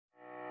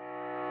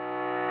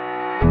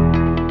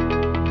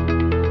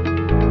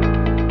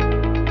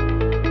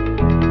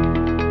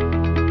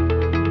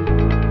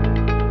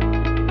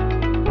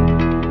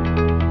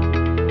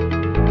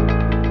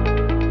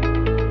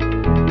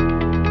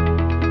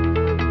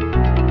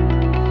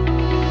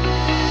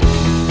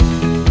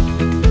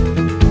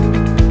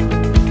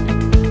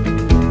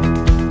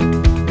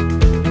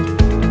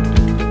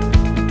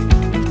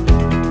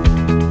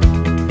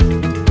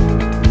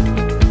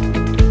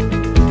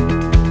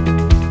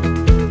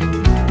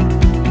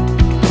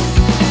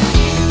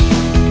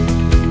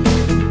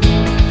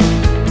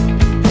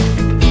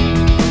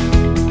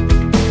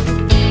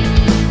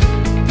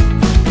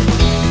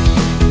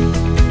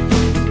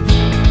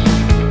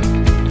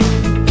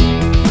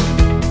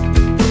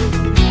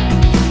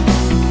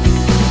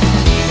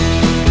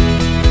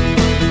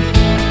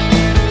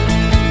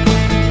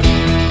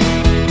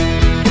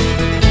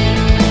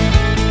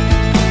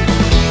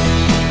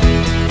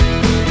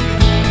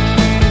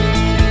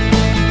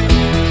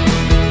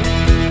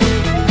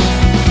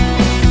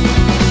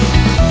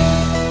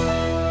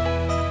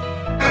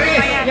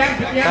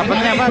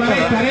Dapatnya apa?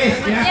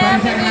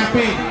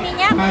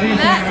 Minyak,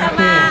 gula,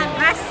 sama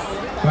gas.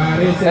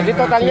 Jadi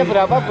totalnya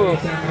berapa, Bu?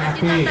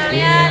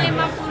 Totalnya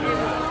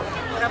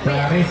 50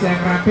 baris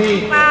yang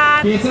rapi.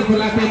 Di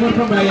sebelah timur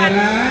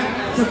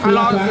pembayaran.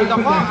 Kalau di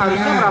toko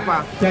harusnya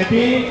berapa?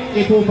 Jadi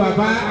ibu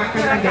bapak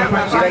akan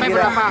mendapat sampai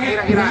berapa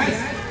kira-kira?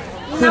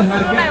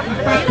 Seharga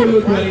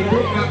 42.000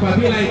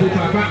 apabila ibu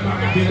bapak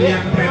mengambil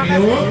yang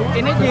premium.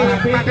 Ini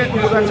dipakai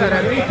bukan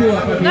sehari.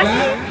 Apabila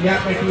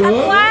yang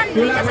medium,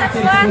 gula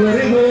masih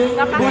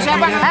 10.000. Bu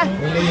siapa?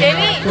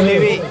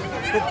 Dewi.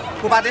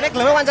 Bupatinya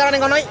gelem wawancara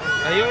ning kono.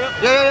 Ayo.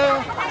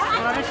 Yo.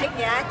 Asik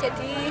ya,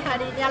 jadi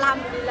hari ini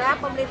alhamdulillah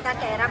pemerintah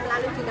daerah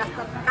melalui dinas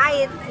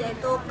terkait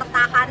yaitu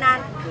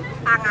ketahanan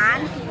pangan,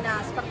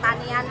 dinas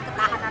pertanian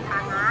ketahanan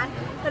pangan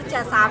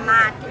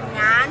kerjasama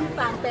dengan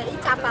Bank BI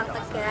cabang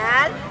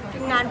Tegal,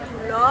 dengan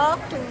Bulog,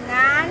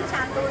 dengan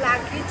satu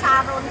lagi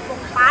Carun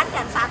Pungpan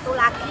dan satu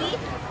lagi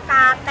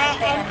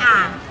KTNA.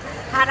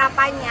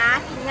 Harapannya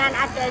dengan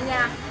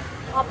adanya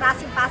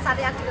operasi pasar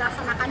yang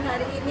dilaksanakan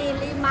hari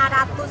ini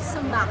 500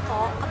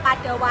 sembako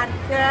kepada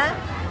warga.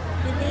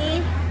 Ini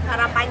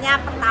harapannya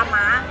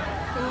pertama,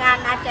 dengan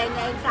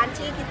adanya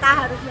inflasi kita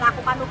harus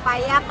melakukan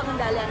upaya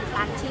pengendalian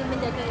inflasi,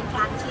 menjaga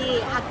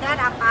inflasi agar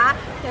apa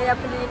daya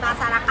beli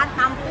masyarakat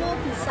mampu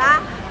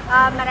bisa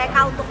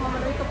mereka untuk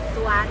memenuhi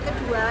kebutuhan.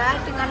 Kedua,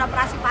 dengan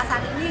operasi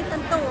pasar ini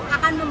tentu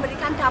akan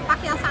memberikan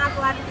dampak yang sangat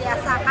luar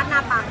biasa.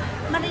 Karena apa?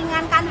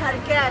 Meringankan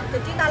harga.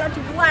 Jadi kalau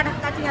di luar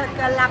tadi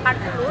harga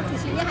 80, di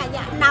sini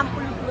hanya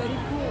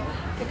 62.000.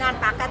 Dengan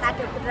paket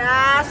ada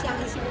beras yang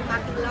isi 5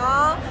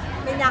 kilo,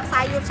 minyak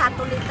sayur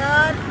 1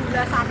 liter,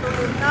 gula 1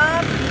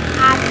 liter,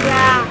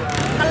 ada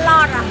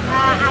telur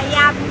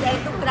ayam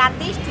yaitu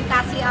gratis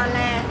dikasih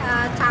oleh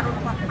Carun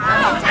Pungpan.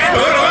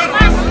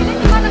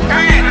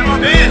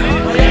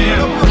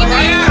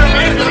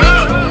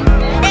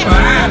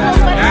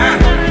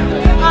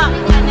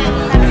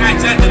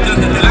 Aja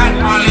duduk-dudukan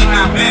oli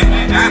kabeh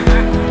ya.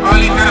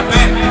 Oli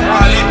kabeh,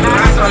 oli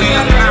beras, oli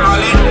nangka,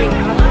 oli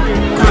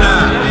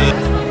gula.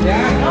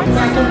 Ya,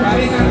 satu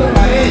baris.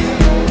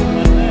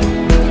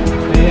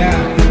 Iya,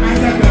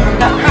 ada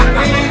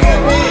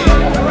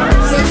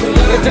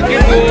Rezeki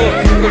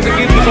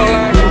Bu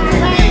soalnya.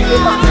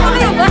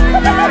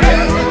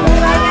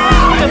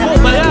 Bu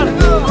bayar.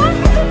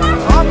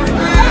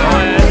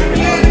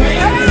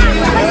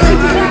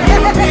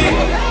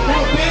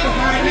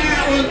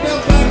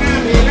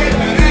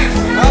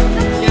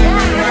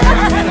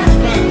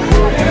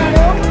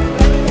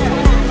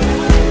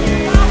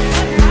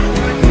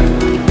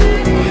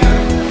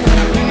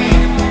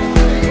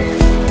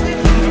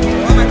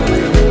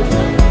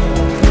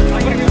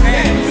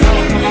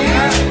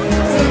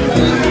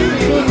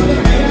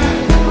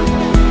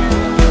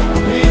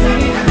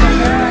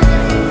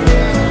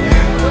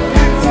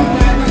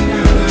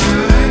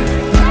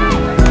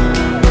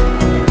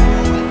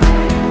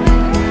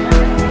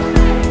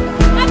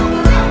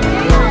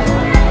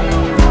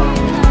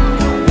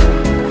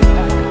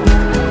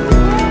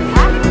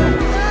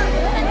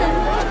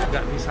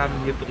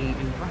 Menghitung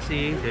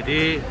inflasi.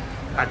 Jadi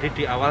tadi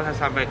di awal saya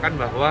sampaikan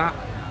bahwa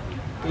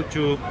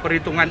 7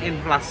 perhitungan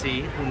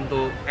inflasi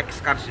untuk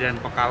Ekskarsi dan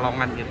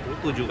Pekalongan itu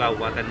 7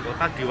 kabupaten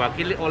kota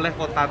diwakili oleh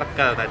kota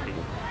Tegal tadi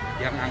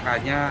yang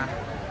angkanya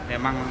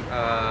memang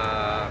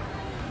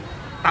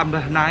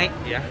tambah naik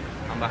 1,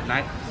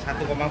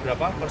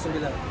 berapa?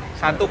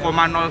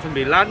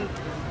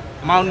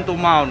 1,09 mount to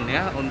mount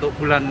ya untuk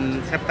bulan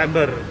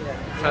September,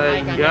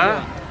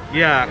 sehingga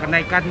ya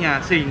kenaikannya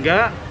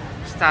sehingga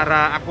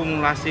secara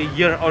akumulasi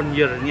year on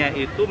year-nya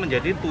itu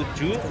menjadi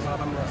 7,18.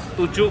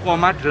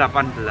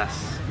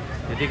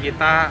 Jadi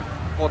kita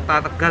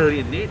kota Tegal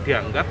ini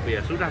dianggap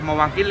ya sudah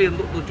mewakili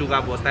untuk 7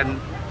 kabupaten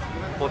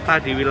kota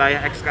di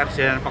wilayah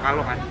Ekskarsi dan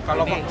Pekalongan.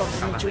 Kalau faktor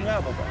pemicunya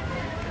apa, Pak?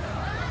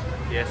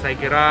 Ya saya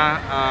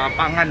kira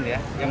pangan ya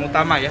yang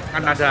utama ya,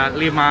 kan ada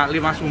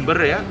 5 sumber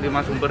ya,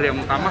 5 sumber yang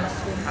utama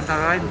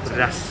antara lain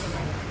beras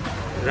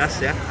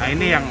ya. Nah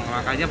ini yang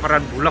makanya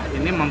peran Bulog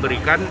ini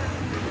memberikan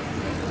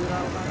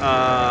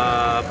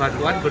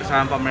bantuan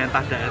bersama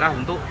pemerintah daerah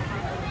untuk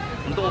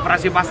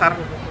operasi pasar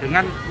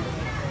dengan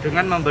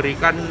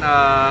memberikan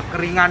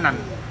keringanan,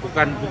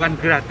 bukan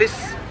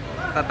gratis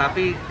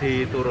tetapi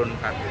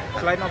diturunkan.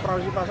 Selain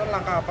operasi pasar,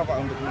 langkah apa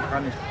Pak untuk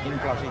menekan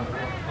inflasi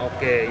ini?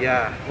 Oke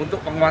ya,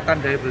 untuk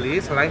penguatan daya beli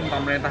selain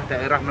pemerintah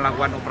daerah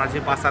melakukan operasi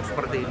pasar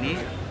seperti ini,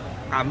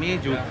 kami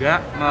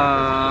juga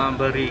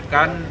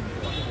memberikan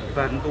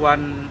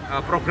bantuan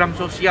program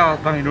sosial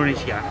Bank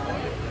Indonesia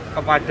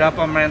kepada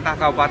pemerintah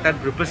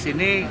Kabupaten Brebes.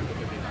 Ini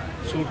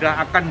sudah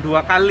akan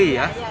 2 kali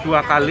ya,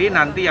 2 kali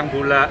nanti yang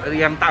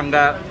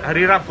tanggal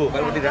hari Rabu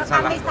kalau tidak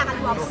salah.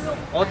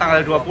 Oh tanggal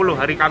 20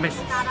 hari Kamis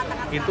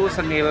itu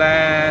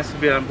senilai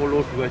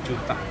 92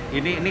 juta.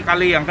 Ini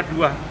kali yang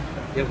kedua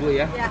ya Bu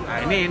ya.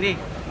 Nah ini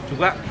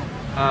juga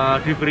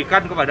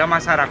diberikan kepada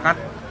masyarakat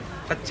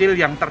kecil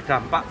yang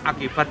terdampak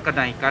akibat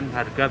kenaikan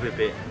harga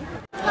BBM.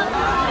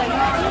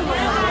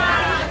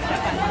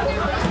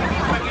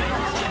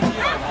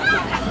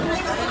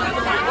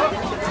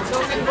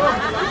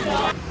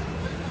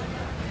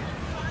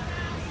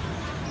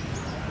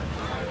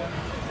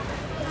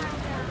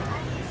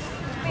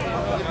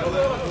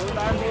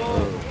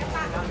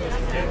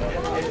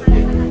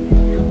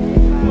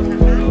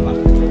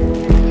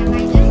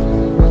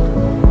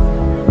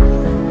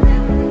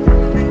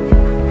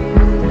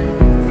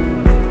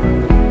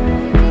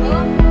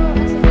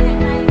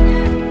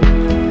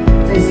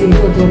 sesi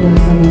foto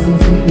bersama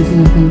selesai,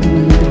 disilahkan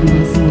kembali ke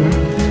biasa.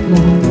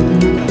 Mohon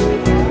berkenan.